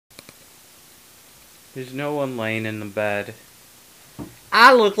There's no one laying in the bed.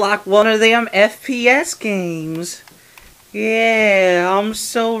 I look like one of them FPS games. Yeah, I'm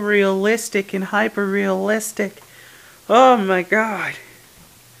so realistic and hyper-realistic. Oh my god.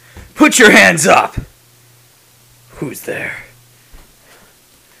 Put your hands up! Who's there?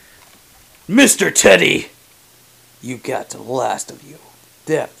 Mr. Teddy! You got the last of you.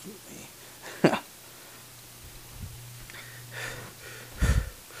 Definitely.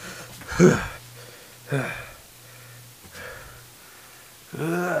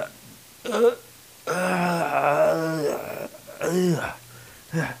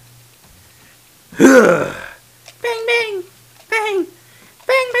 Bang, bang! Bang!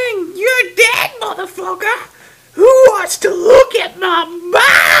 Bang, bang! You're dead, motherfucker! Who wants to look at my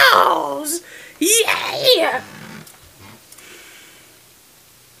balls? Yeah!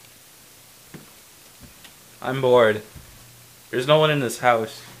 I'm bored. There's no one in this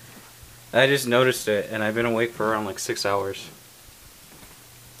house. I just noticed it, and I've been awake for around like 6 hours.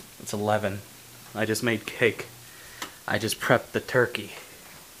 It's 11. I just made cake. I just prepped the turkey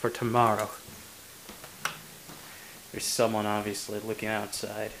for tomorrow. There's someone obviously looking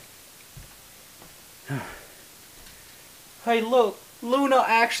outside. Hey look, Luna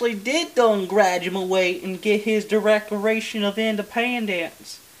actually did done graduate and get his Declaration of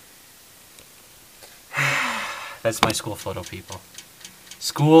Independence. That's my school photo, people.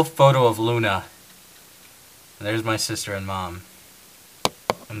 School photo of Luna. And there's my sister and mom.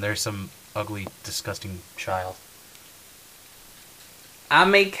 And there's some ugly, disgusting child. I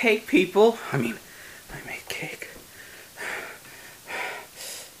made cake, people. I made cake.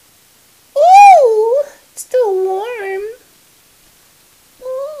 Ooh, it's still warm.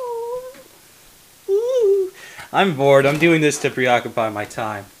 Ooh. Ooh. I'm bored. I'm doing this to preoccupy my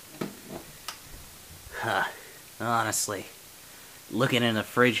time. Huh. Honestly. Looking in a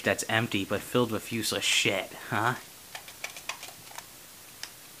fridge that's empty but filled with useless shit, huh?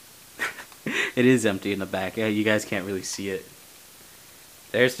 It is empty in the back. Yeah, you guys can't really see it.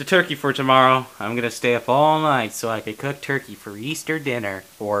 There's the turkey for tomorrow. I'm gonna stay up all night so I can cook turkey for Easter dinner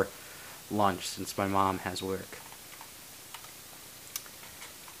or lunch since my mom has work.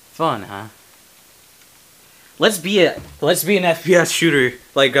 Fun, huh? Let's be an FPS shooter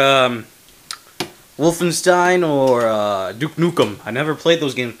like Wolfenstein or Duke Nukem. I never played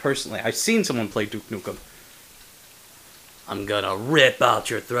those games personally. I've seen someone play Duke Nukem. I'm gonna rip out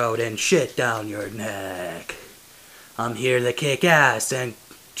your throat and shit down your neck. I'm here to kick ass and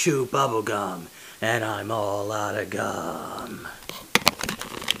chew bubblegum, and I'm all out of gum.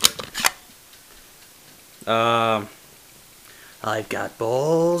 I've got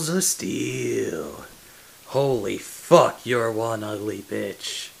balls of steel. Holy fuck, you're one ugly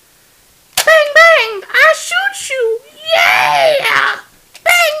bitch. Bang bang, I shoot you, yeah!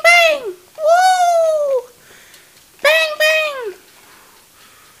 Bang bang, woo! Bang bang!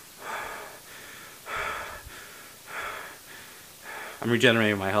 I'm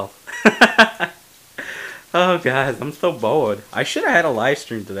regenerating my health. Oh god, I'm so bored. I should have had a live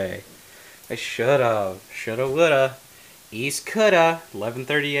stream today. I should have. Shoulda, woulda. East coulda.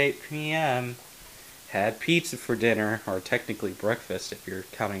 11:38 p.m. Had pizza for dinner, or technically breakfast if you're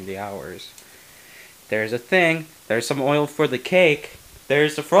counting the hours. There's a thing. There's some oil for the cake.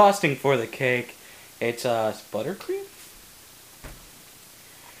 There's the frosting for the cake. It's buttercream?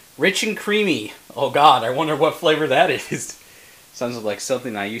 Rich and creamy. Oh god, I wonder what flavor that is. Sounds like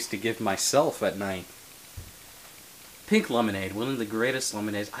something I used to give myself at night. Pink lemonade, one of the greatest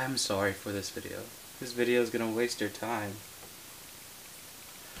lemonades. I'm sorry for this video. This video is gonna waste your time.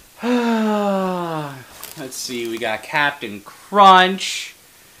 Let's see, we got Captain Crunch.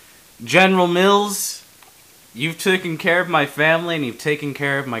 General Mills. You've taken care of my family and you've taken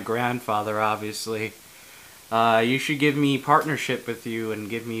care of my grandfather, obviously. You should give me partnership with you and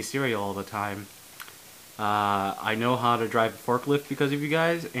give me cereal all the time. I know how to drive a forklift because of you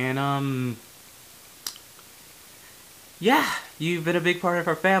guys, and yeah, you've been a big part of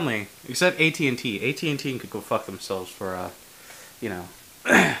our family. Except AT&T. AT&T could go fuck themselves for, you know,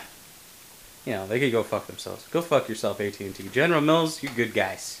 you know, they could go fuck themselves. Go fuck yourself, AT&T. General Mills, you're good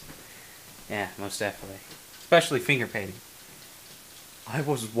guys. Yeah, most definitely. Especially finger painting. I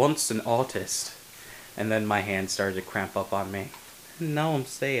was once an autist, and then my hand started to cramp up on me. Now I'm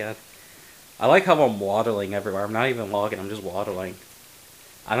sad. I like how I'm waddling everywhere. I'm not even walking, I'm just waddling.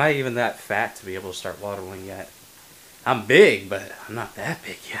 I'm not even that fat to be able to start waddling yet. I'm big, but I'm not that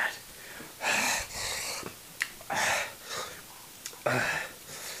big yet.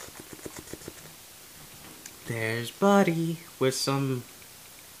 There's Buddy with some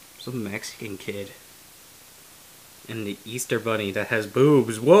Mexican kid. And the Easter Bunny that has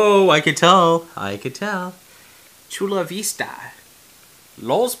boobs. Whoa, I could tell. I could tell. Chula Vista.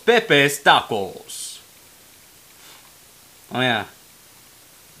 Los Pepes Tacos. Oh, yeah.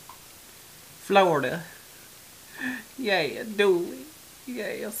 Florida. Yeah, Dooley.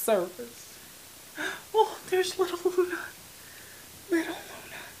 Yeah, service. Oh, there's little Luna. Little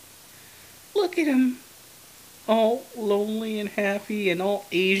Luna. Look at him. All lonely and happy and all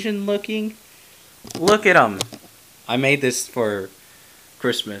Asian looking. Look at him. I made this for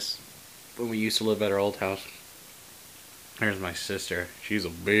Christmas when we used to live at our old house. Here's my sister. She's a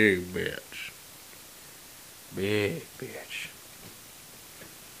big bitch. Big bitch.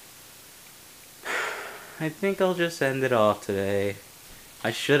 I think I'll just end it off today.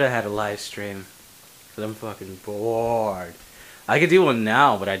 I should have had a live stream. Because I'm fucking bored. I could do one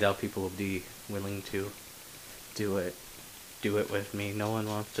now, but I doubt people will be willing to do it. Do it with me. No one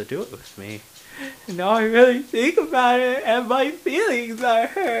wants to do it with me. Now I really think about it and my feelings are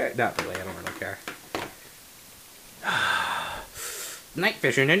hurt. Not really, I don't really care. Night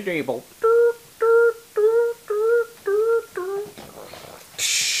vision enabled.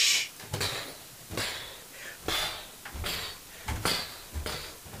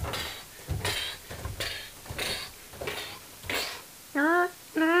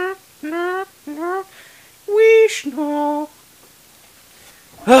 Vishnu.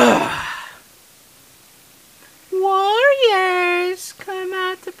 Warriors, come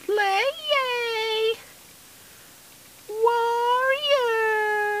out to play, yay!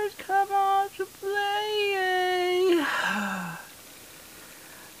 Warriors, come out to play, yay!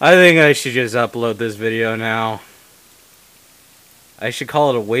 I think I should just upload this video now. I should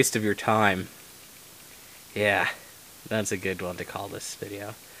call it a waste of your time. Yeah, that's a good one to call this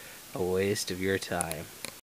video. A waste of your time.